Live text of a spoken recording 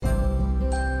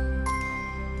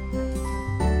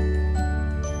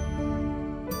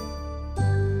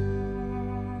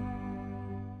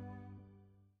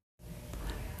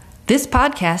This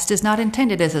podcast is not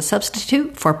intended as a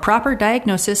substitute for proper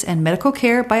diagnosis and medical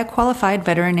care by a qualified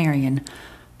veterinarian.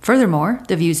 Furthermore,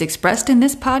 the views expressed in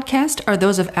this podcast are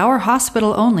those of our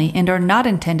hospital only and are not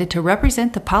intended to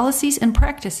represent the policies and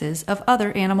practices of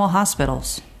other animal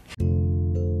hospitals.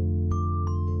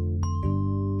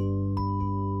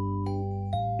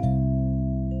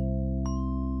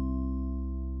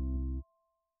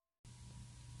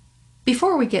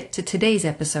 Before we get to today's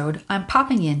episode, I'm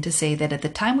popping in to say that at the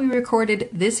time we recorded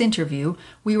this interview,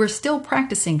 we were still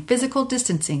practicing physical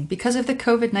distancing because of the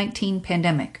COVID-19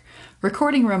 pandemic.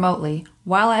 Recording remotely,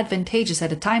 while advantageous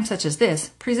at a time such as this,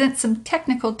 presents some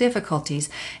technical difficulties,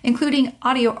 including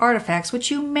audio artifacts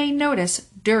which you may notice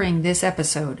during this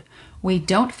episode. We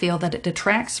don't feel that it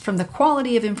detracts from the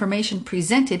quality of information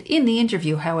presented in the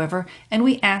interview, however, and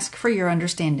we ask for your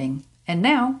understanding. And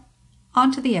now,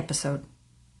 on to the episode.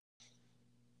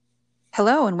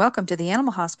 Hello and welcome to the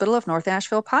Animal Hospital of North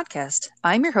Asheville podcast.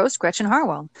 I'm your host, Gretchen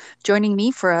Harwell. Joining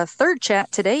me for a third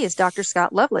chat today is Dr.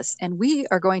 Scott Lovelace, and we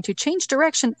are going to change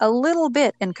direction a little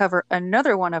bit and cover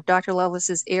another one of Dr.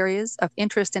 Lovelace's areas of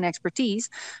interest and expertise,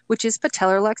 which is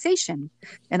patellar luxation.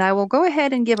 And I will go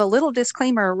ahead and give a little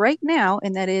disclaimer right now,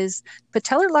 and that is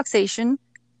patellar luxation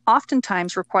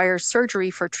oftentimes requires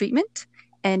surgery for treatment.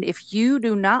 And if you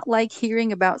do not like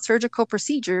hearing about surgical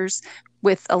procedures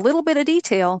with a little bit of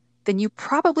detail, then you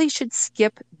probably should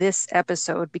skip this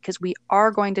episode because we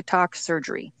are going to talk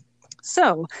surgery.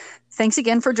 So thanks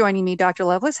again for joining me, Dr.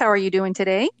 Lovelace. How are you doing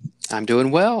today? I'm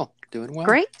doing well.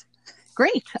 Great.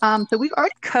 So we've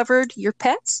already covered your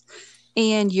pets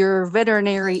and your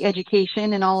veterinary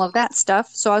education and all of that stuff.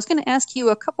 So I was going to ask you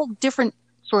a couple different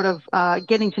sort of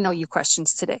getting to know you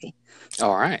questions today.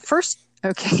 All right. First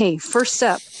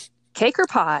up, cake or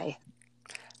pie?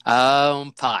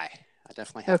 Pie. I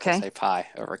definitely have to say pie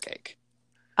over cake.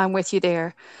 I'm with you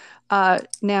there.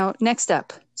 Now, next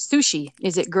up, sushi.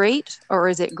 Is it great or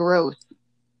is it gross?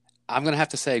 I'm going to have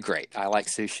to say great. I like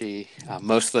sushi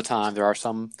most of the time. There are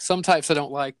some types I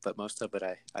don't like, but most of it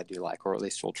I do like, or at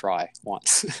least we'll try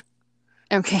once.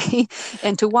 Okay.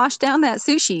 And to wash down that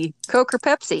sushi, Coke or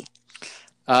Pepsi?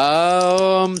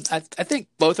 I think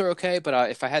both are okay, but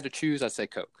if I had to choose, I'd say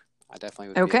Coke. I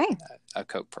definitely would be a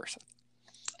Coke person.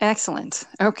 Excellent.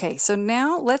 Okay, so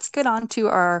now let's get on to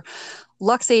our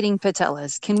luxating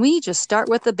patellas. Can we just start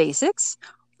with the basics?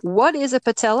 What is a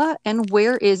patella and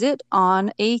where is it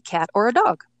on a cat or a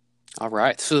dog? All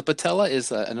right. So the patella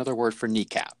is another word for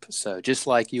kneecap. So just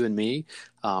like you and me,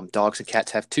 dogs and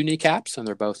cats have two kneecaps, and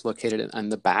they're both located in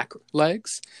the back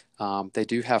legs. They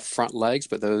do have front legs,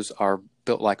 but those are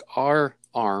built like our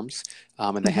arms,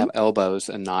 and they have elbows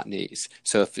and not knees.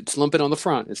 So if it's limping on the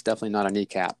front, it's definitely not a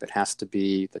kneecap. It has to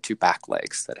be the two back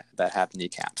legs that have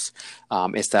kneecaps.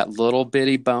 It's that little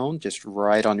bitty bone just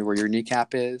right on where your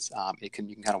kneecap is. You can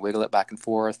kind of wiggle it back and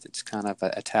forth. It's kind of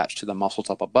attached to the muscles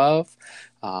up above.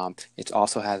 It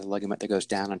also has a ligament that goes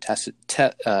down and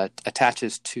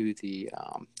attaches to the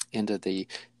end of the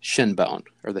shin bone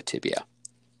or the tibia.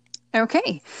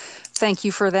 Okay. Thank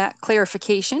you for that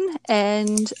clarification.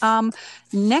 And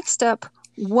next up,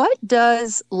 what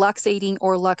does luxating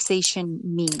or luxation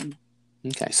mean?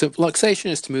 Okay, so luxation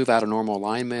is to move out of normal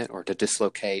alignment or to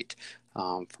dislocate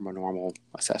from a normal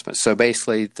assessment. So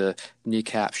basically, the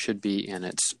kneecap should be in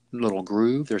its little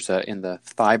groove. In the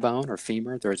thigh bone or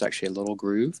femur, there's actually a little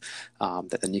groove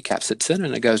that the kneecap sits in,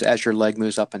 and it goes as your leg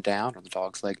moves up and down, or the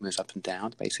dog's leg moves up and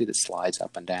down. Basically, it slides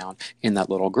up and down in that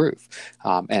little groove.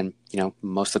 And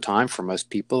most of the time, for most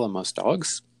people and most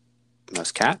dogs,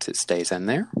 most cats, it stays in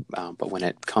there. But when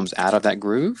it comes out of that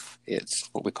groove, it's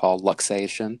what we call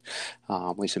luxation,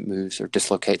 which it moves or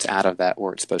dislocates out of that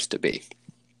where it's supposed to be.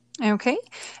 Okay.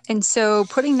 And so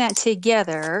putting that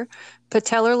together,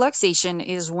 patellar luxation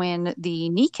is when the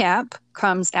kneecap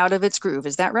comes out of its groove.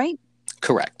 Is that right?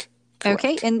 Correct.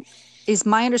 Okay. And is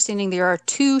my understanding there are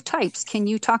two types. Can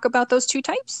you talk about those two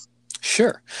types?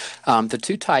 Sure. The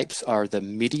two types are the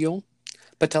medial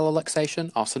patellar luxation,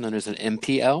 also known as an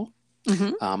MPL,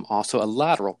 also a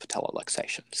lateral patellar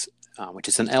luxation, which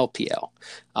is an LPL.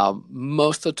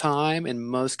 Most of the time, in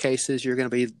most cases, you're going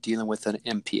to be dealing with an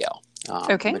MPL.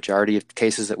 The majority of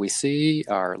cases that we see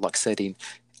are luxating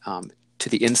to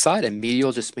the inside, and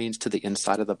medial just means to the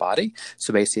inside of the body.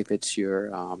 So basically, if it's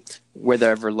your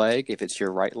whatever leg, if it's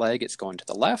your right leg, it's going to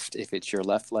the left. If it's your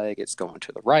left leg, it's going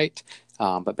to the right.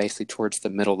 But basically, towards the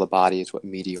middle of the body is what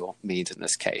medial means in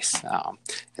this case, and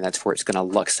that's where it's going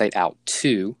to luxate out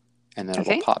to, and then it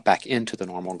will pop back into the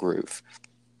normal groove.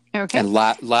 Okay. And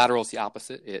lateral is the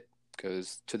opposite; it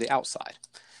goes to the outside.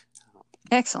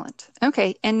 Excellent.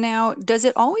 Okay. And now, does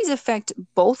it always affect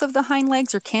both of the hind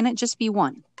legs, or can it just be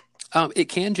one? It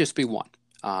can just be one.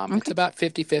 Okay. It's about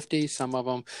 50-50. Some of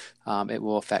them, it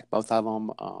will affect both of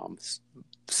them.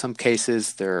 Some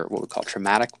cases, they're what we call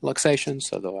traumatic luxation.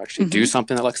 So they'll actually do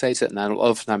something that luxates it, and that'll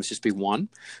oftentimes just be one.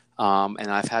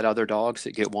 And I've had other dogs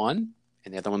that get one,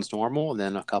 and the other one's normal. And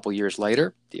then a couple years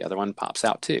later, the other one pops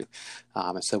out too.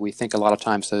 And so we think a lot of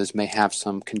times those may have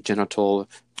some congenital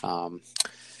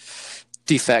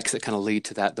defects that kind of lead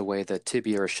to that, the way the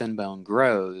tibia or shin bone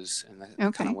grows,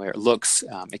 and kind of where it looks,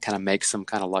 it kind of makes them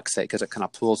kind of luxate because it kind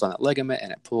of pulls on that ligament,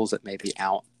 and it pulls it maybe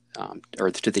out or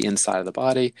to the inside of the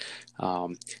body,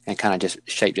 and kind of just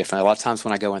shape differently. A lot of times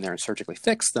when I go in there and surgically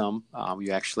fix them,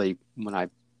 you actually, when I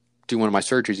do one of my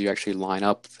surgeries, you actually line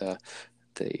up the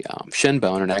shin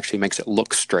bone, and it actually makes it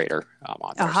look straighter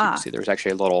on there. So you can see there's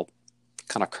actually a little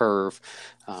kind of curve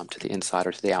to the inside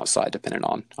or to the outside, depending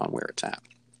on where it's at.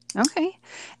 Okay.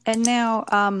 And now,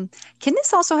 can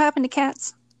this also happen to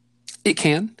cats? It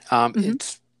can.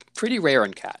 It's pretty rare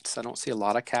in cats. I don't see a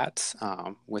lot of cats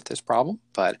with this problem,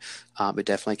 but it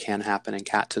definitely can happen in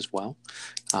cats as well.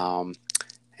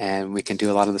 And we can do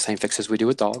a lot of the same fixes we do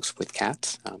with dogs with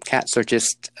cats. Cats are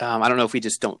just, I don't know if we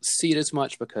just don't see it as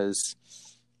much because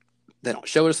they don't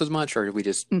show us as much, or we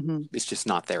just, it's just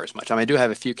not there as much. I mean, I do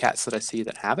have a few cats that I see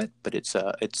that have it, but it's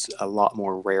a lot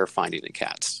more rare finding in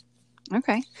cats.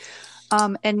 Okay.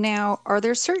 And now, are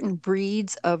there certain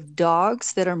breeds of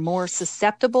dogs that are more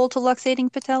susceptible to luxating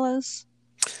patellas?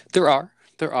 There are.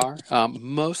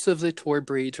 Most of the toy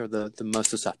breeds are the most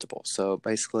susceptible. So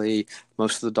basically,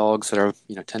 most of the dogs that are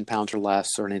 10 pounds or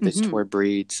less, or any of these toy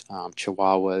breeds,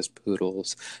 Chihuahuas,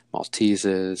 Poodles,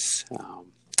 Malteses,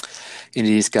 any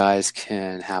of these guys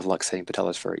can have luxating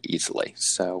patellas very easily.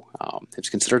 So if it's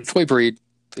considered a toy breed,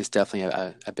 is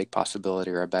definitely a big possibility,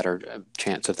 or a better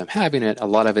chance of them having it. A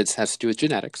lot of it has to do with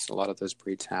genetics. A lot of those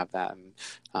breeds have that.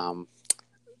 And,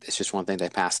 it's just one thing they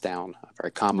pass down very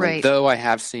commonly, though I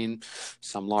have seen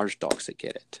some large dogs that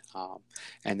get it.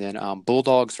 And then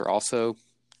bulldogs are also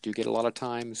do get a lot of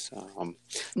times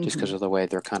just because of the way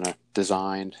they're kind of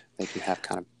designed. They do have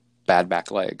kind of bad back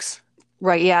legs.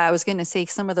 Right. Yeah. I was going to say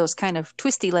some of those kind of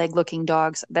twisty leg looking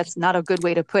dogs. That's not a good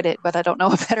way to put it, but I don't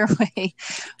know a better way.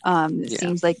 It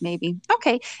seems like maybe.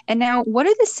 Okay. And now, what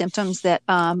are the symptoms that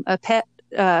a pet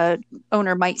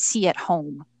owner might see at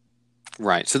home?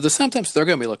 Right. So the symptoms they're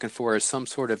going to be looking for is some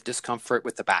sort of discomfort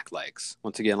with the back legs.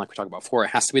 Once again, like we talked about before, it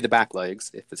has to be the back legs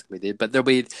if it's going to be but there'll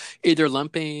be either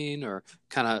limping or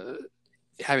kind of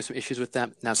having some issues with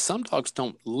them. Now, some dogs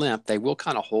don't limp. They will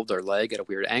kind of hold their leg at a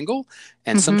weird angle.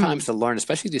 And sometimes they'll learn,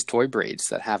 especially these toy breeds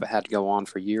that have it had to go on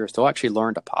for years, they'll actually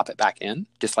learn to pop it back in,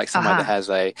 just like somebody that has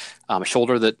a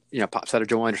shoulder that, pops out of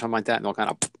joint or something like that, and they'll kind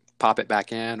of pop it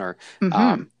back in. Or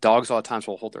dogs a lot of times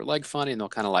will hold their leg funny, and they'll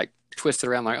kind of like twist it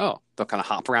around like, they'll kind of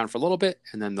hop around for a little bit,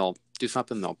 and then they'll do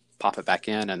something, they'll pop it back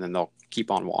in, and then they'll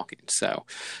keep on walking. So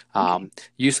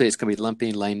usually it's going to be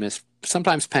limping, lameness,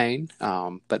 sometimes pain,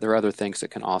 but there are other things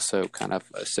that can also kind of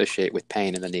associate with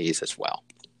pain in the knees as well.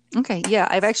 Okay. Yeah.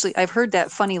 I've heard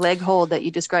that funny leg hold that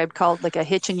you described called like a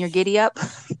hitch in your giddy up.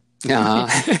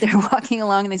 They're walking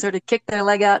along and they sort of kick their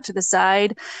leg out to the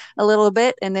side a little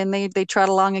bit, and then they trot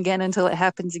along again until it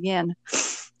happens again.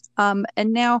 And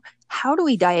now, how do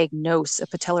we diagnose a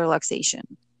patellar luxation?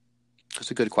 That's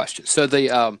a good question. So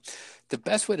the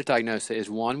best way to diagnose it is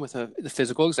one with the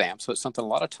physical exam. So it's something a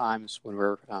lot of times when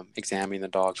we're examining the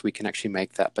dogs, we can actually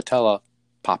make that patella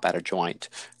pop out of joint.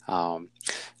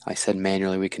 I said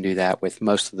manually we can do that with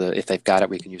most of if they've got it,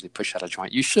 we can usually push out a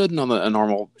joint. You shouldn't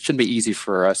shouldn't be easy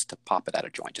for us to pop it out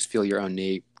of joint. Just feel your own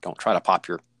knee. Don't try to pop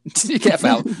your calf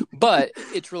out. But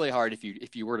it's really hard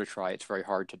if you were to try. It's very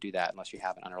hard to do that unless you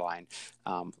have an underlying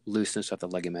looseness of the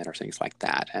ligament or things like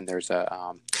that. And there's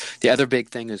the other big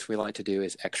thing is we like to do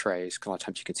is X-rays. A lot of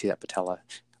times you can see that patella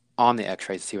on the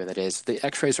X-rays to see what that is. The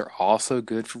X-rays are also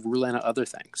good for ruling out other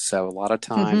things. So a lot of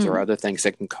times there are other things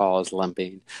that can cause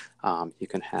limping. You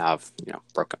can have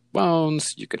broken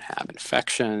bones. You can have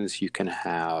infections. You can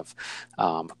have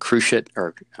cruciate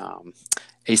or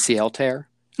ACL tear.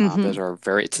 Those are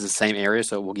it's the same area,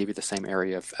 so it will give you the same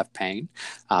area of pain.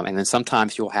 And then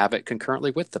sometimes you'll have it concurrently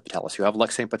with the patella. So you have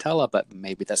luxating patella, but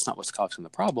maybe that's not what's causing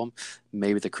the problem.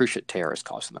 Maybe the cruciate tear is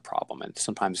causing the problem. And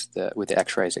sometimes with the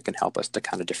X-rays, it can help us to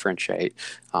kind of differentiate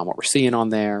what we're seeing on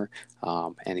there.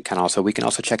 And we can also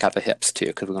check out the hips too,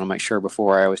 because we're going to make sure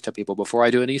I always tell people before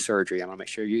I do a knee surgery, I'm going to make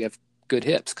sure you have good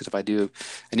hips, because if I do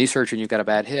a knee surgery and you've got a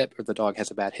bad hip, or the dog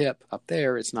has a bad hip up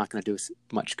there, it's not going to do us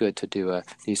much good to do a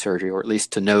knee surgery, or at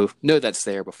least to know that's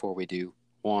there before we do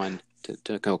one,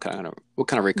 to go kind of what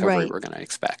kind of recovery we're going to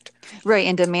expect. Right,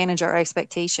 and to manage our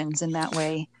expectations in that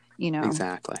way,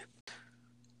 Exactly.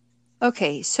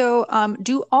 Okay, so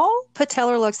do all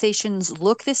patellar luxations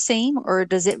look the same, or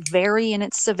does it vary in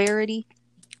its severity?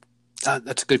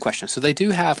 That's a good question. So they do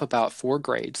have about 4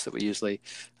 grades that we usually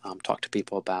talk to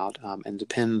people about, and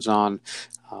depends on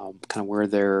kind of where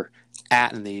they're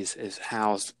at in these, is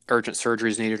how urgent surgery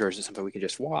is needed, or is it something we can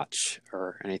just watch,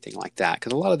 or anything like that.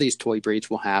 Because a lot of these toy breeds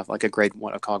will have like a grade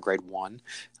one, I call grade one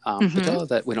patella,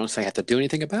 that we don't say have to do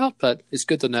anything about, but it's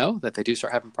good to know that they do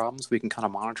start having problems. We can kind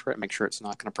of monitor it, make sure it's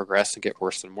not going to progress and get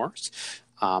worse and worse.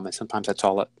 And sometimes that's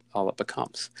all it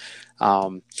becomes.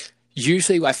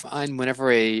 Usually, I find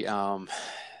whenever a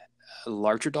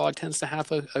larger dog tends to have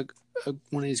one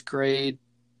of these grade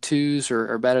twos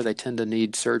or better, they tend to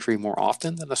need surgery more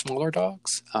often than the smaller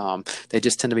dogs. They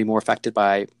just tend to be more affected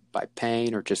by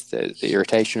pain, or just the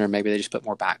irritation, or maybe they just put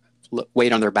more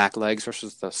weight on their back legs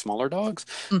versus the smaller dogs.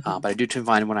 But I do tend to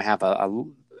find when I have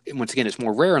once again, it's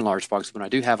more rare in large dogs. When I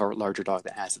do have a larger dog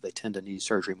that has it, they tend to need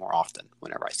surgery more often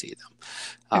whenever I see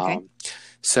them. Okay.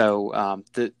 So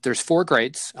there's 4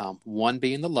 grades, 1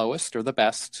 being the lowest or the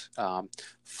best,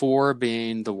 4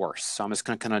 being the worst. So I'm just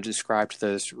going to kind of describe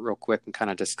those real quick and kind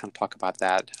of talk about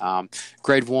that.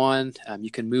 Grade 1,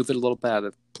 you can move it a little bit out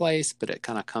of place, but it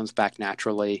kind of comes back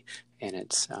naturally, and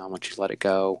it's once you let it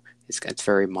go, it's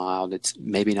very mild. It's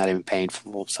maybe not even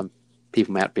painful. Some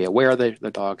people might be aware that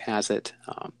the dog has it.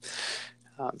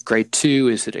 Grade 2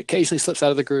 is it occasionally slips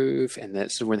out of the groove, and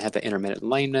that's when they have the intermittent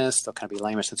lameness. They'll kind of be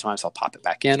lameness, and sometimes they'll pop it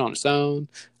back in on its own.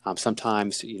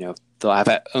 Sometimes, they'll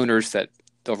have owners that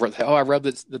they'll say, "Oh, I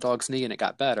rubbed the dog's knee and it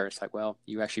got better." It's like, well,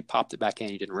 you actually popped it back in.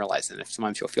 You didn't realize it. And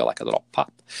sometimes you'll feel like a little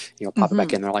pop. You'll pop it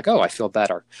back in. They're like, "Oh, I feel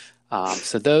better."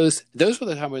 So those were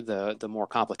the time with the more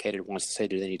complicated ones to say,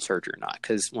 do they need surgery or not?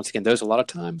 Because once again, those a lot of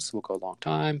times will go a long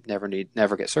time, never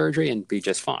get surgery, and be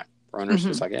just fine. Owners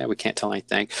just like, yeah, we can't tell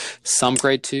anything. Some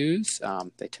grade 2s,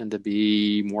 they tend to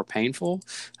be more painful,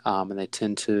 and they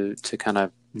tend to kind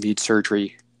of need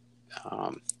surgery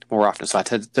more often. So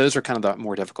those are kind of the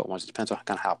more difficult ones. It depends on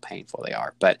kind of how painful they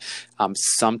are. But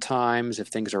sometimes if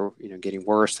things are getting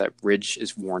worse, that ridge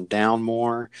is worn down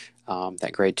more.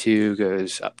 That grade 2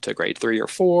 goes up to grade 3 or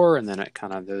 4, and then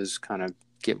those kind of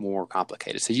get more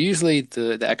complicated. So usually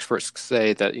the experts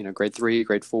say that grade 3,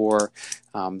 grade 4,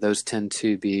 those tend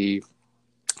to be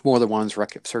more the ones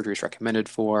surgery is recommended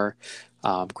for.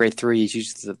 Grade 3 is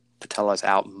usually the patella is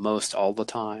out most all the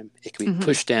time. It can be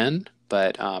pushed in,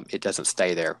 but it doesn't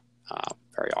stay there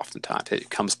very oftentimes. It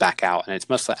comes back out, and it's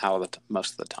mostly out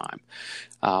most of the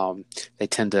time. They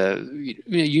tend to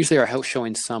usually are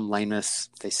showing some lameness.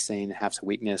 They seem to have some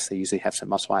weakness. They usually have some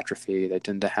muscle atrophy. They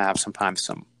tend to have sometimes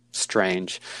some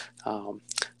strange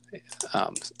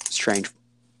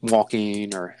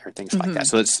walking or things like that.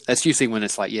 So that's usually when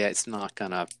it's like, it's not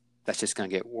gonna. That's just going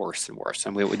to get worse and worse.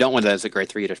 And we don't want that as a grade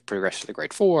 3 to progress to the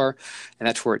grade 4. And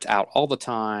that's where it's out all the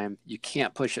time. You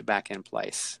can't push it back in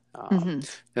place.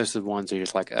 Those are the ones that are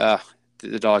just like,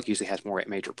 the dog usually has more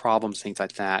major problems, things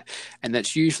like that. And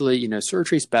that's usually,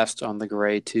 surgery is best on the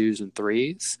grade 2s and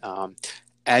 3s.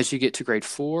 As you get to grade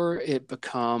 4, it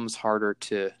becomes harder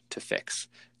to fix.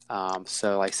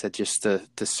 So like I said, just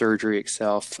the surgery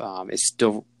itself is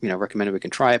still, recommended. We can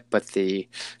try it, but a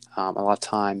lot of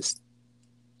times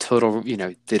total, you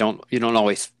don't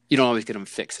always get them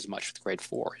fixed as much with grade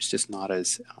 4. It's just not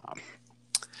as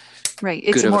right.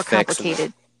 It's more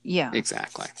complicated. Yeah,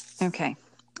 exactly. Okay.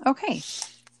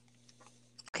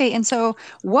 And so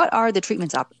what are the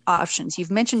treatment options?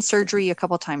 You've mentioned surgery a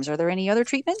couple of times. Are there any other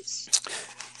treatments?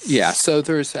 Yeah. So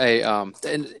there's and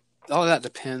all of that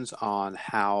depends on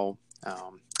how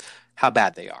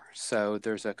bad they are. So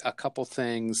there's a couple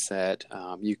things that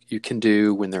you can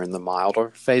do when they're in the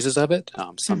milder phases of it.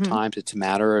 Sometimes it's a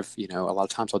matter of, a lot of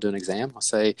times I'll do an exam. I'll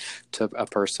say to a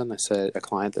person, a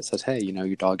client that says, hey,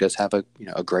 your dog does have a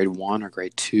grade 1 or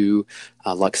grade 2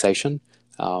 luxation.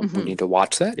 We need to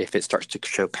watch that. If it starts to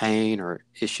show pain or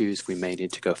issues, we may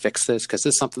need to go fix this, because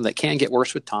this is something that can get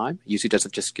worse with time. It usually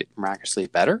doesn't just get miraculously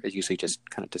better. It usually just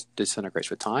kind of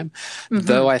disintegrates with time.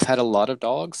 Though I've had a lot of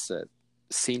dogs that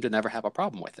seem to never have a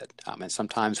problem with it. And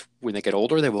sometimes when they get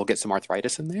older, they will get some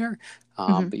arthritis in there.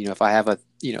 But if I have a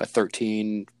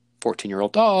 13,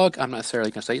 14-year-old dog, I'm not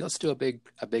necessarily going to say, let's do a big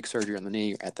surgery on the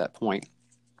knee at that point.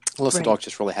 Unless the dog's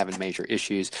just really having major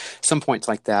issues. Some points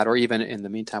like that, or even in the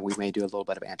meantime, we may do a little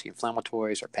bit of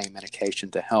anti-inflammatories or pain medication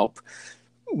to help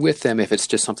with them if it's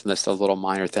just something that's a little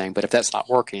minor thing. But if that's not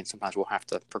working, sometimes we'll have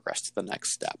to progress to the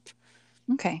next step.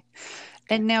 Okay.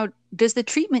 And now, does the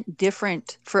treatment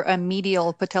different for a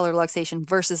medial patellar luxation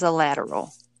versus a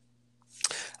lateral?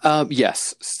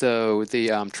 Yes. So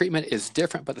the treatment is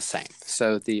different but the same.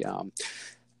 So the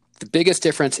biggest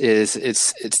difference is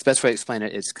it's the best way to explain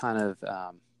it is kind of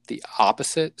the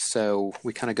opposite. So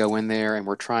we kind of go in there and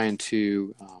we're trying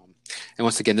to, and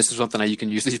once again, this is something you can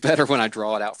use these better when I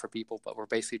draw it out for people, but we're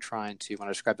basically trying to, when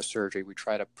I describe the surgery, we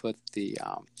try to put the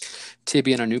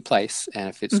tibia in a new place. And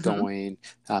if it's going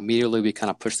medially, we kind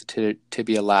of push the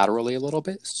tibia laterally a little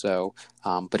bit. So,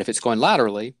 but if it's going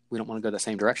laterally, we don't want to go the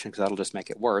same direction because that'll just make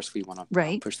it worse. We want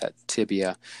to push that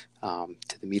tibia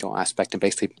to the medial aspect and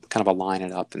basically kind of align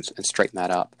it up and straighten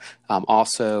that up.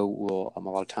 Also, a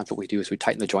lot of times what we do is we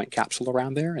tighten the joint capsule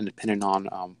around there, and depending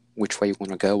on which way you want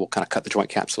to go, we'll kind of cut the joint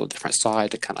capsule a different side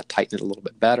to kind of tighten it a little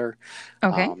bit better.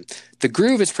 Okay. The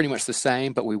groove is pretty much the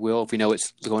same, but we will, if we know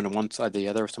it's going to one side or the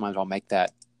other, sometimes I'll make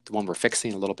that the one we're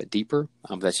fixing a little bit deeper.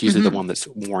 That's usually the one that's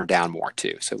worn down more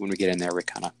too. So when we get in there, we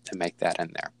kind of to make that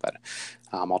in there. But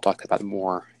I'll talk about it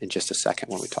more in just a second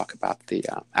when we talk about the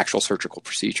actual surgical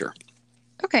procedure.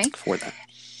 Okay. For that.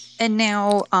 And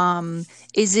now,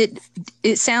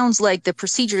 it sounds like the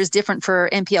procedure is different for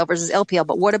NPL versus LPL,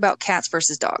 but what about cats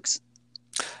versus dogs?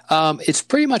 It's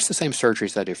pretty much the same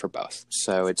surgeries I do for both.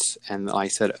 So and like I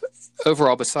said,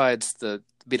 overall, besides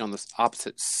being on the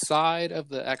opposite side of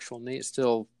the actual knee, it's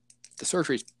still, the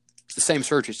same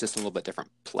surgery, is just in a little bit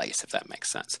different place, if that makes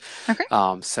sense. Okay.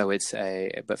 So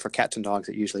but for cats and dogs,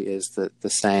 it usually is the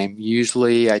same.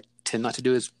 Usually I tend not to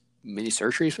do as many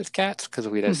surgeries with cats because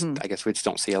I guess we just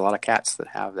don't see a lot of cats that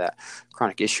have that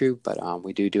chronic issue, but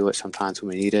we do it sometimes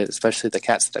when we need it. Especially the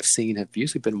cats that I've seen have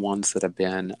usually been ones that have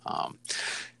been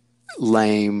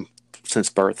lame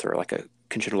since birth, or like a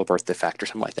congenital birth defect or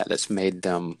something like that that's made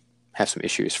them have some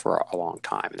issues for a long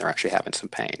time, and they're actually having some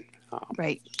pain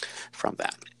from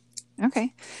that.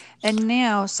 Okay. And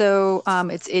now, so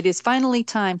it is finally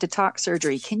time to talk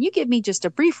surgery. Can you give me just a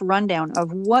brief rundown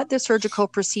of what the surgical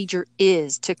procedure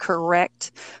is to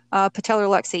correct patellar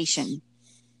luxation?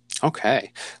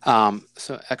 Okay.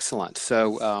 So excellent.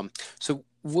 So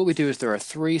what we do is there are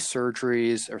three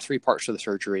surgeries, or three parts of the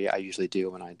surgery I usually do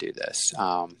when I do this.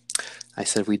 I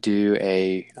said we do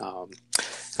I'm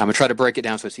going to try to break it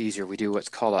down so it's easier. We do what's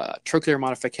called a trochlear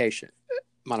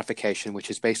modification, which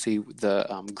is basically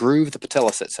the groove the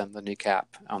patella sits in, the kneecap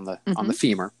on the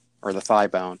femur or the thigh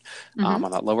bone, on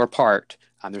that lower part.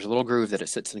 There's a little groove that it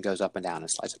sits in and goes up and down and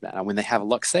slides up and down. And when they have a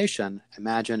luxation,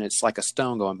 imagine it's like a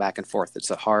stone going back and forth. It's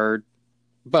a hard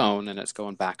bone and it's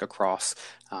going back across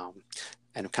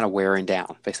and kind of wearing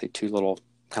down. Basically, two little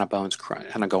kind of bones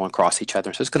kind of going across each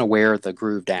other. So it's going to wear the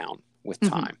groove down with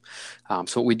time.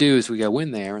 So what we do is we go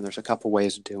in there, and there's a couple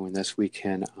ways of doing this. We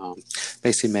can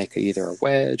basically make either a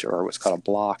wedge or what's called a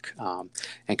block,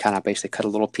 and kind of basically cut a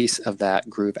little piece of that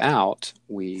groove out.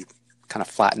 We kind of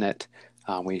flatten it.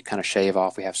 We kind of shave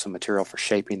off. We have some material for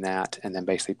shaping that, and then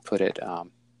basically put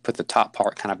the top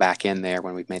part kind of back in there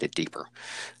when we've made it deeper.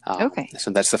 Okay. So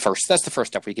that's the first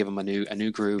step. We give them a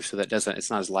new groove so that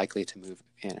it's not as likely to move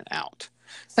in and out.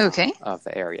 Okay. Of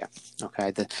the area.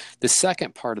 Okay. The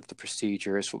second part of the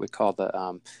procedure is what we call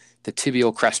the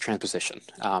tibial crest transposition.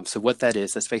 So what that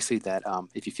is, that's basically that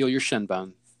if you feel your shin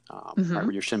bone, right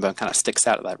where your shin bone kind of sticks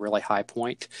out at that really high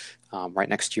point, right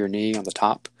next to your knee on the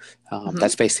top,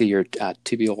 that's basically your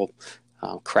tibial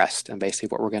crest. And basically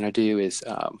what we're going to do is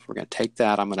we're going to take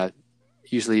that. I'm going to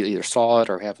usually either saw it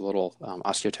or have a little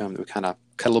osteotome that we kind of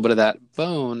cut a little bit of that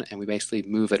bone, and we basically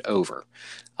move it over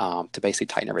to basically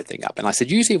tighten everything up. And I said,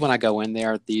 usually when I go in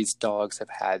there, these dogs have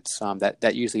had some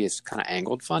that usually is kind of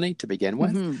angled funny to begin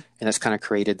with, and that's kind of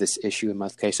created this issue in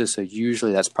most cases. So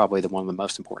usually that's probably one of the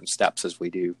most important steps as we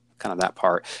do kind of that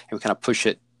part, and we kind of push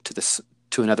it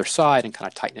to another side and kind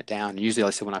of tighten it down. And usually,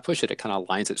 like I said, when I push it, it kind of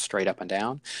lines it straight up and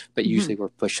down, but usually we're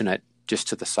pushing it just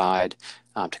to the side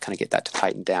to kind of get that to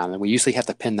tighten down. And we usually have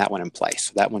to pin that one in place.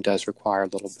 So that one does require a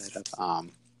little bit of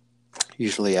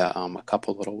usually a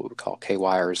couple little what we call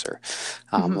K-wires or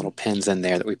little pins in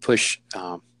there that we push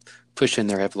in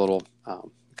there, have a little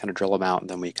kind of drill them out, and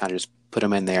then we kind of just put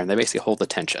them in there, and they basically hold the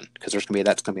tension because that's going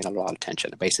to be a lot of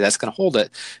tension. And basically, that's going to hold it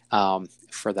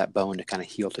for that bone to kind of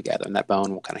heal together. And that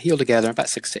bone will kind of heal together in about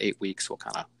 6 to 8 weeks. We'll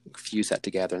kind of fuse that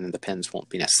together, and then the pins won't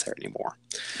be necessary anymore.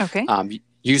 Okay.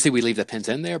 Usually, we leave the pins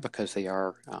in there because they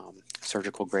are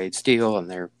surgical grade steel,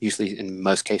 and they're usually in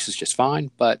most cases just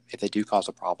fine. But if they do cause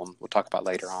a problem, we'll talk about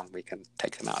later on, we can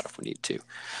take them out if we need to.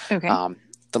 Okay.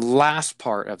 The last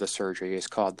part of the surgery is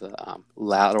called the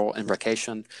lateral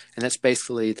imbrication, and that's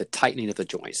basically the tightening of the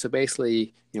joint. So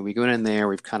basically, we go in there,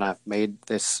 we've kind of made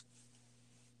this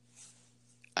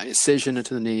incision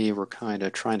into the knee. We're kind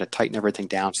of trying to tighten everything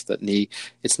down so that knee,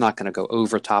 it's not going to go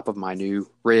over top of my new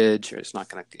ridge, or it's not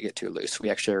going to get too loose. We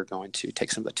actually are going to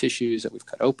take some of the tissues that we've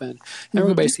cut open, and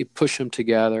we'll basically push them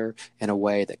together in a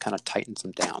way that kind of tightens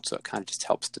them down. So it kind of just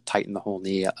helps to tighten the whole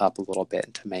knee up a little bit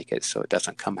and to make it so it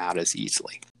doesn't come out as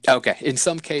easily. Okay. In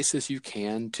some cases, you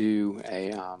can do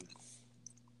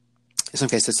in some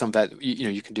cases, some vet,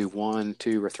 you can do 1,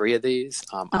 2, or 3 of these.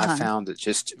 I found that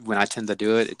just when I tend to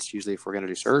do it, it's usually if we're going to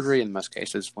do surgery. In most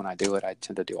cases, when I do it, I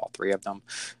tend to do all 3 of them.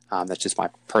 That's just my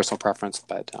personal preference,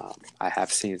 but I have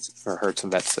seen or heard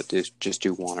some vets that just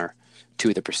do 1 or 2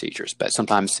 of the procedures. But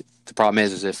sometimes the problem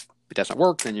is if it doesn't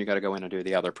work, then you got to go in and do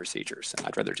the other procedures. And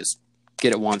I'd rather just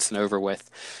get it once and over with,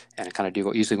 and kind of do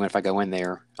what usually if I go in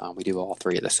there, we do all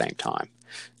 3 at the same time.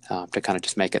 To kind of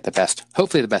just make it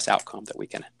hopefully the best outcome that we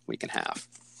can have.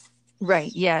 Right.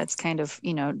 Yeah. It's kind of,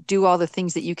 do all the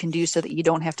things that you can do so that you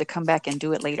don't have to come back and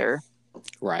do it later.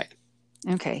 Right.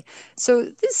 Okay. So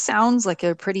this sounds like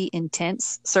a pretty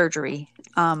intense surgery.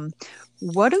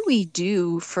 What do we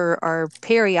do for our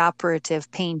perioperative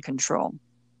pain control?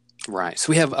 Right.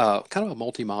 So we have kind of a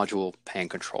multi-module pain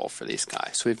control for these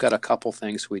guys. So we've got a couple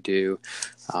things we do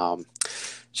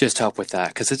just to help with that,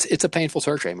 because it's a painful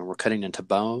surgery. I mean, we're cutting into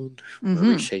bone,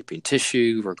 we're reshaping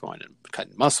tissue, we're going and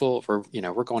cutting muscle, we're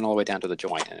going all the way down to the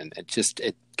joint, and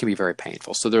it can be very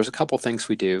painful. So there's a couple things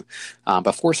we do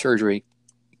before surgery.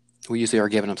 We usually are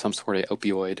giving them some sort of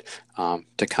opioid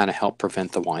to kind of help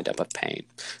prevent the windup of pain.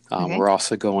 We're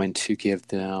also going to give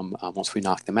them, once we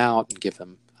knock them out, and give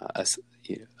them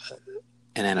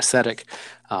an anesthetic.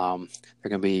 They're going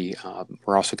to be.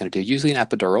 We're also going to do usually an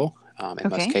epidural. In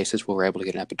most cases, we're able to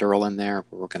get an epidural in there.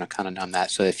 We're going to kind of numb that.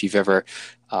 So if you've ever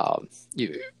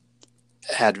you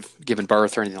had given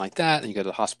birth or anything like that, and you go to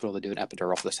the hospital to do an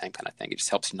epidural for the same kind of thing, it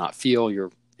just helps you not feel you're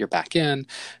back in.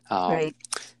 Right.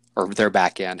 Or they're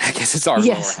back in. I guess it's our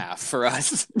lower half for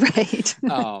us. Right.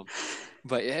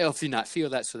 But it helps you not feel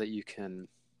that, so that you can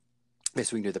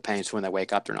basically do the pain. So when they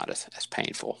wake up, they're not as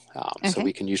painful. So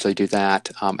we can usually do that.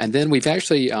 And then we've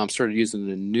actually started using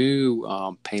the new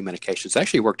pain medications. It's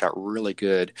actually worked out really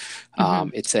good.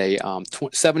 It's a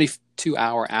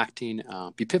 72-hour acting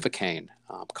bupivacaine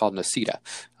called Nocita.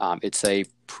 It's a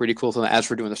pretty cool thing. As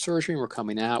we're doing the surgery and we're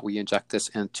coming out, we inject this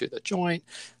into the joint.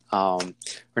 Or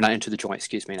not into the joint,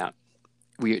 excuse me,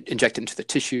 we inject it into the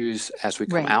tissues as we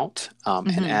come out.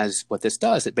 And as what this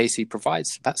does, it basically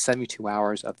provides about 72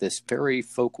 hours of this very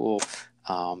focal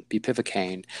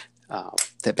bupivacaine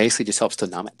that basically just helps to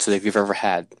numb it. So if you've ever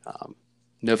had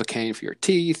Novocaine for your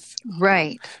teeth,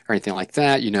 right, or anything like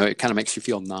that, it kind of makes you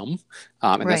feel numb.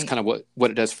 And that's kind of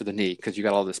what it does for the knee, because you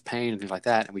got all this pain and things like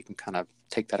that, and we can kind of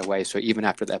take that away. So even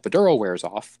after the epidural wears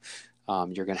off,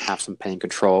 you're going to have some pain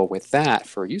control with that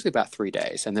for usually about 3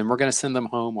 days. And then we're going to send them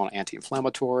home on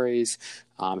anti-inflammatories.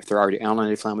 If they're already on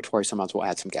anti-inflammatories, sometimes we'll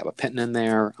add some gabapentin in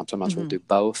there. Sometimes we'll do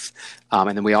both.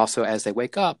 And then we also, as they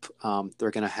wake up,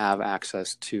 they're going to have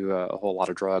access to a whole lot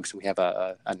of drugs. And we have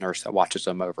a nurse that watches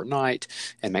them overnight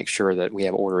and makes sure that we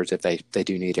have orders if they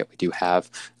do need it. We do have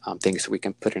things that we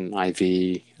can put in an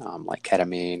IV, like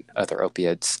ketamine, other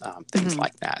opiates, things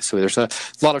like that. So there's a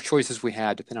lot of choices we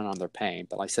had depending on their pain.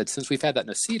 But like I said, since we've had that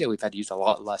Nocita, we've had to use a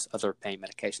lot less other pain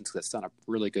medications, because it's done a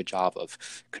really good job of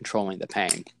controlling the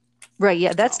pain. Right.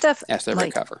 Yeah. That stuff. As they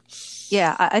recover.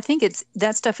 Yeah. I think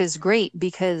that stuff is great,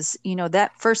 because,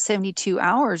 that first 72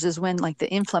 hours is when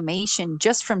the inflammation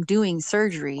just from doing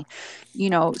surgery,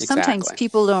 sometimes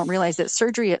people don't realize that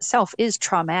surgery itself is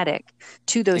traumatic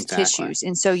to those tissues.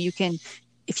 And so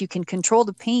if you can control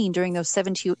the pain during those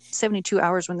 72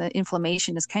 hours when the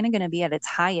inflammation is kind of going to be at its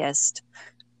highest,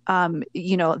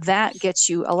 that gets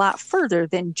you a lot further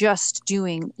than just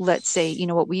doing, let's say,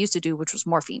 what we used to do, which was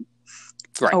morphine.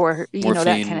 Right. Or, morphine,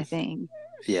 that kind of thing.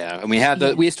 Yeah. And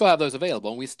we still have those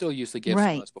available, and we still usually give some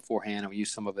of those beforehand, and we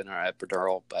use some of it in our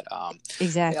epidural. But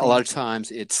exactly, a lot of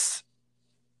times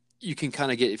you can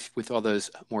kind of get with all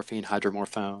those morphine,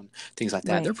 hydromorphone, things like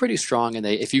that. They're pretty strong, and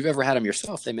if you've ever had them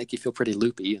yourself, they make you feel pretty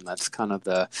loopy, and that's kind of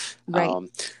the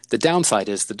downside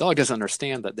is the dog doesn't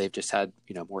understand that they've just had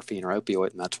morphine or opioid,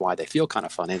 and that's why they feel kind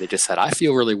of funny. They just said, I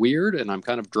feel really weird, and I'm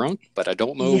kind of drunk, but I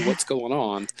don't know what's going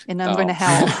on, and I'm going to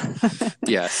hell.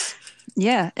 Yes.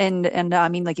 Yeah, and I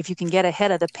mean, if you can get ahead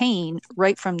of the pain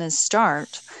right from the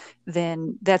start,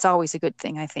 then that's always a good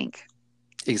thing, I think.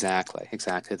 Exactly.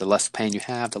 The less pain you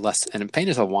have, the less, and pain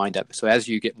is a wind up. So as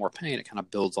you get more pain, it kind of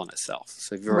builds on itself.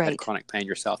 So if you've ever had chronic pain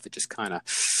yourself, it just kind of,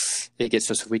 it gets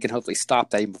so we can hopefully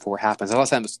stop that even before it happens. A lot of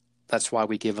times, that's why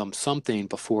we give them something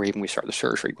before even we start the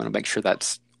surgery. We want to make sure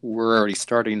that's we're already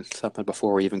starting something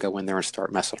before we even go in there and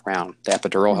start messing around. The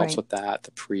epidural helps with that.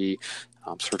 The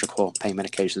pre-surgical pain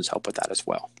medications help with that as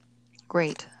well.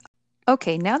 Great.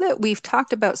 Okay, now that we've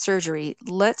talked about surgery,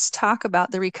 let's talk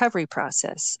about the recovery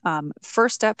process.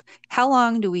 First up, how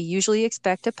long do we usually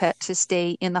expect a pet to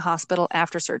stay in the hospital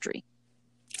after surgery?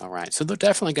 All right, so they're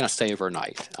definitely going to stay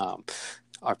overnight.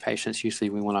 Our patients, usually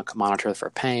we want to monitor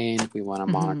for pain. We want to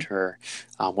monitor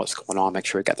what's going on, make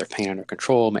sure we got their pain under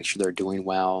control, make sure they're doing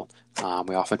well.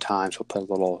 We oftentimes will put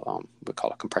a little, we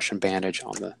call it a compression bandage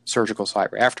on the surgical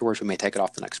site right afterwards. We may take it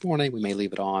off the next morning. We may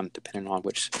leave it on depending on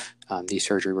which knee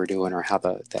surgery we're doing or how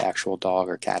the actual dog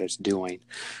or cat is doing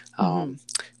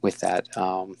with that.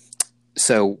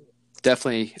 So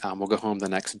definitely we'll go home the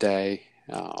next day.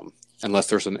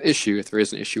 Unless there's an issue. If there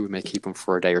is an issue, we may keep them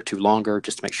for a day or two longer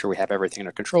just to make sure we have everything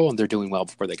under control and they're doing well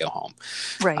before they go home.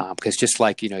 Right. Because just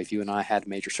like, if you and I had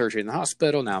major surgery in the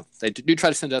hospital, now they do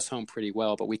try to send us home pretty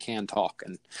well, but we can talk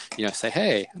and, say,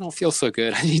 hey, I don't feel so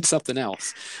good. I need something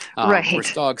else. Right.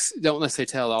 Whereas dogs don't necessarily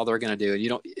tell all they're going to do.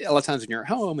 And a lot of times when you're at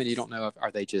home and you don't know,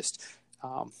 are they just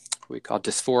what we call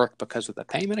dysphoric because of the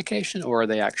pain medication, or are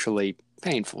they actually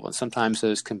painful? And sometimes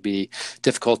those can be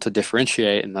difficult to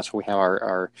differentiate, and that's why we have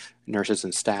our nurses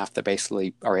and staff that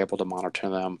basically are able to monitor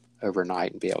them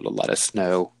overnight and be able to let us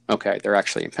know, okay, they're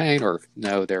actually in pain, or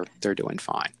no, they're doing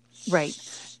fine. Right.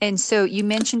 And so you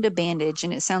mentioned a bandage,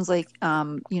 and it sounds like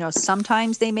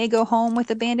sometimes they may go home with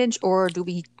a bandage, or do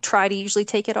we try to usually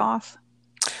take it off?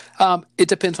 It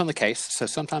depends on the case. So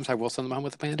sometimes I will send them home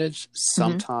with a bandage.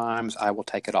 Sometimes I will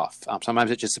take it off.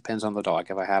 Sometimes it just depends on the dog.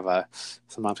 If I have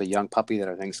sometimes a young puppy that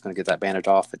I think is going to get that bandage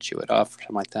off and chew it off or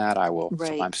something like that, I will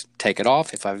sometimes take it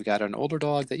off. If I've got an older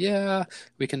dog that,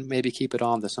 we can maybe keep it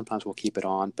on, then sometimes we'll keep it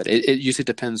on. But it usually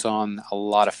depends on a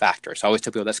lot of factors. So I always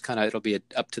tell people it'll be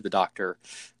up to the doctor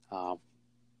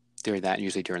during that,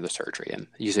 usually during the surgery. And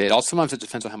usually sometimes it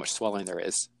depends on how much swelling there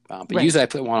is. But usually I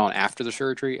put one on after the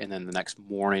surgery, and then the next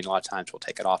morning, a lot of times we'll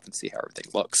take it off and see how everything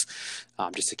looks,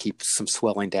 just to keep some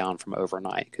swelling down from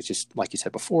overnight. Because just like you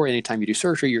said before, anytime you do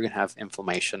surgery, you're going to have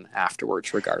inflammation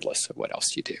afterwards, regardless of what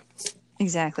else you do.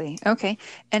 Exactly. Okay.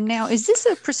 And now, is this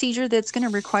a procedure that's going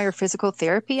to require physical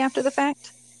therapy after the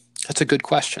fact? That's a good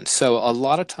question. So a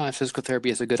lot of times physical therapy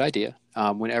is a good idea.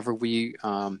 Whenever we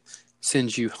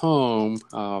send you home,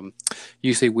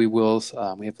 usually we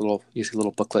have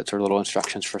little booklets or little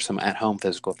instructions for some at-home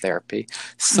physical therapy.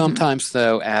 Sometimes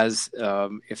though, as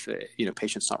if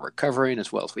patient's not recovering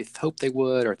as well as we hope they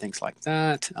would, or things like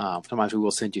that, sometimes we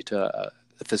will send you to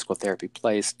a physical therapy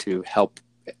place to help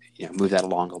move that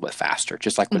along a little bit faster.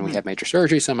 Just like when we have major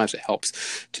surgery, sometimes it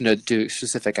helps to do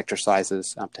specific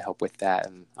exercises to help with that.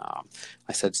 And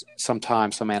I said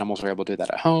sometimes some animals are able to do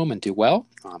that at home and do well.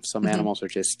 Some animals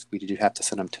we do have to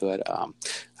send them to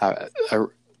a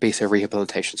basic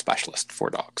rehabilitation specialist for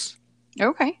dogs.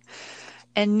 Okay.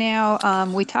 And now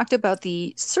we talked about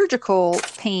the surgical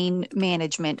pain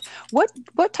management.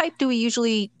 What type do we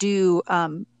usually do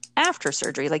after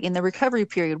surgery? Like in the recovery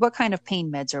period, what kind of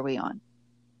pain meds are we on?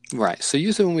 Right. So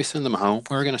usually when we send them home,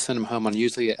 we're going to send them home on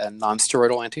usually a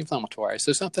non-steroidal anti-inflammatory.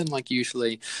 So something like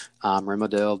usually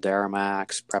Rimadyl,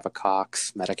 Deramax,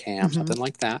 Previcox, Metacam, something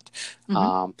like that.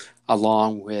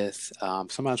 Along with,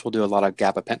 sometimes we'll do a lot of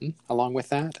gabapentin along with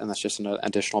that. And that's just an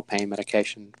additional pain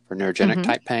medication for neurogenic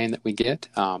type pain that we get.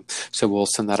 So we'll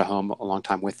send that home a long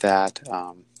time with that.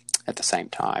 At the same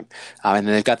time. And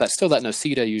then they've got that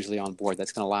Nocita usually on board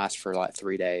that's going to last for like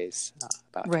 3 days,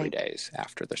 about 3 days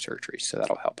after the surgery. So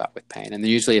that'll help out with pain. And then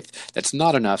usually if that's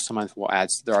not enough, sometimes we'll add,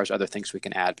 there are other things we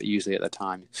can add, but usually at the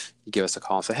time you give us a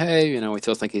call and say, hey, we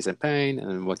still think he's in pain. And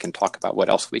then we can talk about what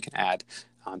else we can add,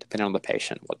 depending on the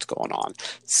patient, what's going on.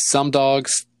 Some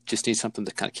dogs just need something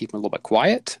to kind of keep them a little bit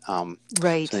quiet. So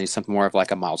they need something more of like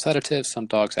a mild sedative. Some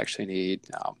dogs actually need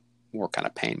more kind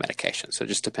of pain medication. So it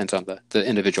just depends on the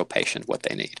individual patient, what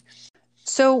they need.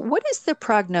 So what is the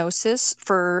prognosis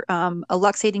for a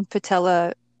luxating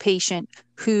patella patient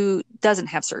who doesn't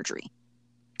have surgery?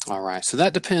 All right. So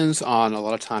that depends on a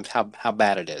lot of times how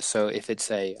bad it is. So if it's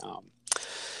a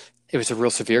real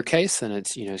severe case, then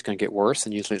it's it's going to get worse,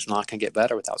 and usually it's not going to get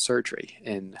better without surgery.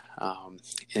 And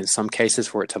in some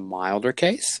cases where it's a milder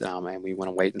case, and we want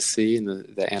to wait and see, and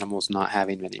the animal's not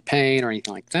having any pain or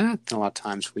anything like that, then a lot of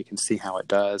times we can see how it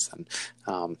does and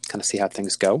kind of see how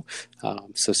things go.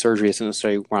 So surgery isn't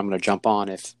necessarily where I'm going to jump on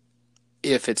if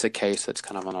it's a case that's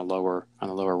kind of on the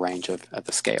lower range of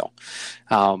the scale.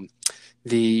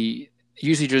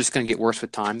 Usually you're just going to get worse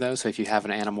with time, though. So if you have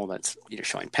an animal that's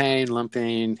showing pain,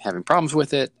 limping, having problems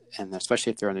with it, and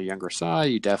especially if they're on the younger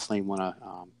side, you definitely want to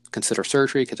consider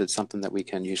surgery, because it's something that we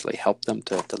can usually help them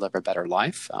to live a better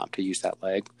life, to use that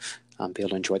leg be able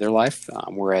to enjoy their life.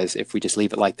 Whereas if we just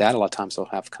leave it like that, a lot of times they'll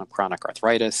have kind of chronic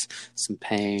arthritis, some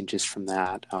pain just from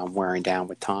that wearing down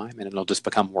with time, and it'll just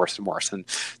become worse and worse. And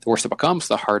the worse it becomes,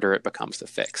 the harder it becomes to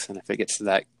fix. And if it gets to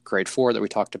that grade 4 that we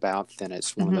talked about, then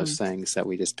it's one of those things that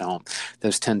we just don't.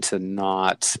 Those tend to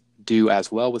not do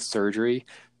as well with surgery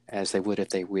as they would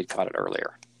if we'd caught it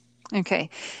earlier. Okay.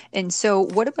 And so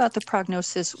what about the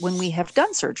prognosis when we have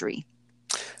done surgery?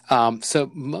 So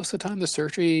most of the time the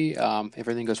surgery,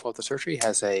 everything goes well with the surgery,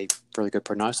 has a really good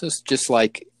prognosis. Just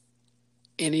like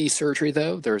any surgery,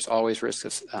 though, there's always risk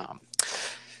of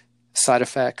side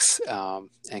effects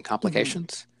and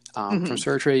complications from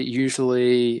surgery.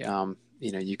 Usually,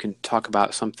 you can talk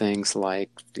about some things like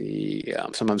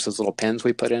sometimes those little pins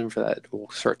we put in for that will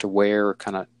start to wear,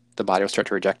 kind of the body will start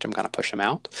to reject them, kind of push them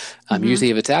out.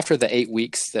 Usually if it's after the 8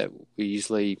 weeks that we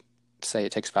usually say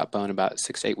it takes about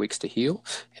 6 to 8 weeks to heal.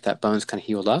 If that bone's kind of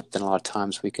healed up, then a lot of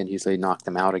times we can usually knock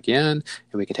them out again,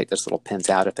 and we can take those little pins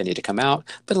out if they need to come out.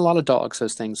 But a lot of dogs,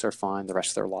 those things are fine the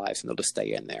rest of their lives, and they'll just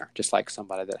stay in there, just like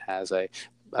somebody that has a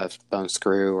bone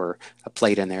screw or a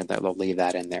plate in there, they'll leave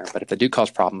that in there. But if they do cause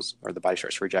problems or the body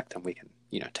starts to reject them, we can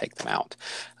take them out.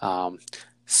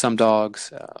 Some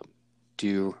dogs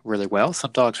do really well.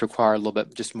 Some dogs require a little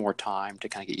bit just more time to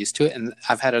kind of get used to it. And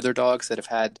I've had other dogs that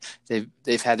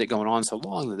they've had it going on so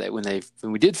long that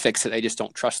when we did fix it, they just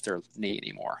don't trust their knee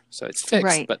anymore. So it's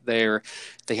fixed, but they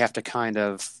have to kind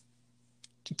of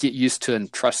get used to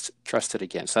and trust it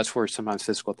again. So that's where sometimes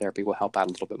physical therapy will help out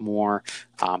a little bit more,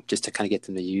 just to kind of get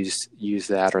them to use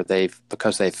that, or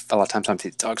because a lot of times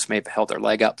these dogs may have held their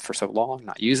leg up for so long,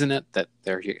 not using it, that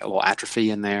there's a little atrophy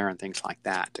in there and things like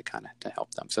that to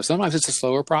help them. So sometimes it's a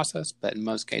slower process, but in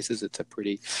most cases it's a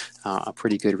pretty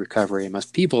good recovery, and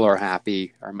most people are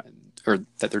happy or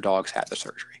that their dogs had the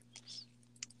surgery.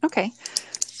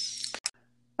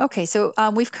 Okay, so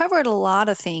we've covered a lot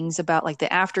of things about like the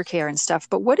aftercare and stuff,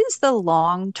 but what is the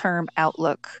long-term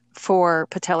outlook for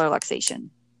patellar luxation?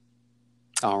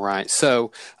 All right.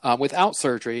 So without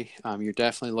surgery, you're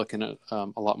definitely looking at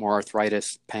a lot more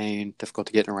arthritis, pain,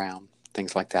 difficulty getting around,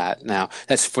 things like that. Now,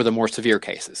 that's for the more severe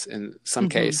cases. In some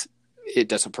case, it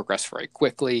doesn't progress very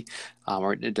quickly,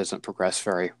 or it doesn't progress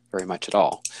very, very much at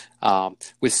all.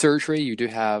 With surgery, you do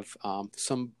have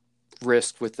some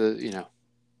risk with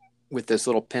with those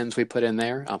little pins we put in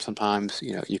there. Sometimes,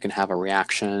 you can have a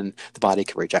reaction. The body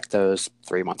can reject those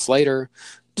 3 months later,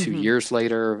 2 years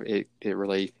later. It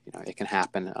really, it can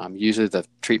happen. Usually the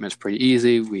treatment's pretty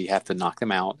easy. We have to knock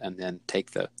them out and then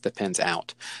take the pins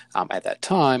out at that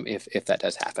time if that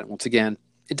does happen. Once again,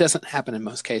 it doesn't happen in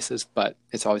most cases, but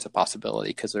it's always a possibility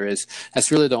because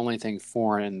that's really the only thing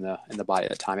foreign in the body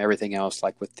at the time. Everything else,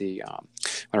 like with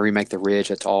when we make the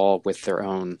ridge, it's all with their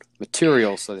own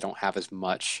material, so they don't have as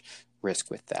much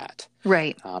risk with that.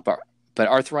 Right. But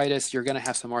arthritis, you're going to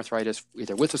have some arthritis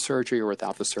either with the surgery or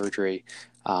without the surgery.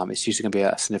 It's usually going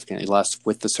to be significantly less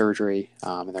with the surgery,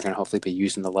 and they're going to hopefully be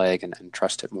using the leg and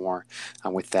trust it more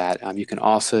with that. You can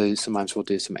also, sometimes we'll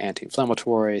do some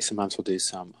anti-inflammatory, sometimes we'll do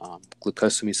some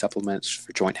glucosamine supplements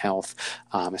for joint health,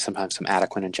 and sometimes some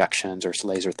adequate injections or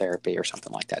laser therapy or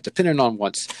something like that, depending on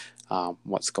what's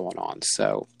going on.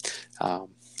 So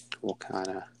we'll kind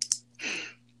of...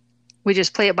 We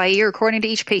just play it by ear according to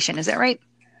each patient. Is that right?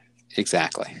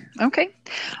 Exactly. Okay.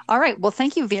 All right. Well,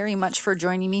 thank you very much for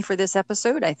joining me for this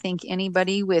episode. I think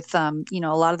anybody with, a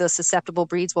lot of those susceptible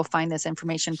breeds will find this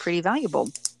information pretty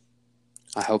valuable.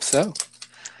 I hope so.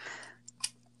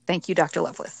 Thank you, Dr.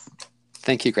 Lovelace.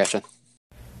 Thank you, Gretchen.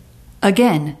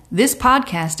 Again, this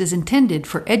podcast is intended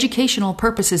for educational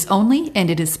purposes only, and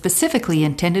it is specifically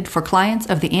intended for clients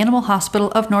of the Animal Hospital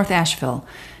of North Asheville.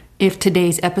 If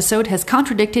today's episode has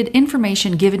contradicted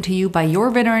information given to you by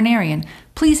your veterinarian,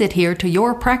 please adhere to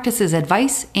your practice's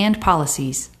advice and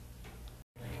policies.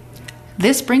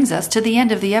 This brings us to the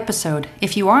end of the episode.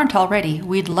 If you aren't already,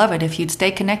 we'd love it if you'd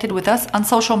stay connected with us on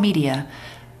social media.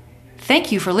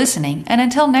 Thank you for listening, and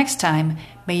until next time,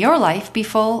 may your life be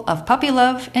full of puppy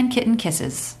love and kitten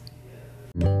kisses.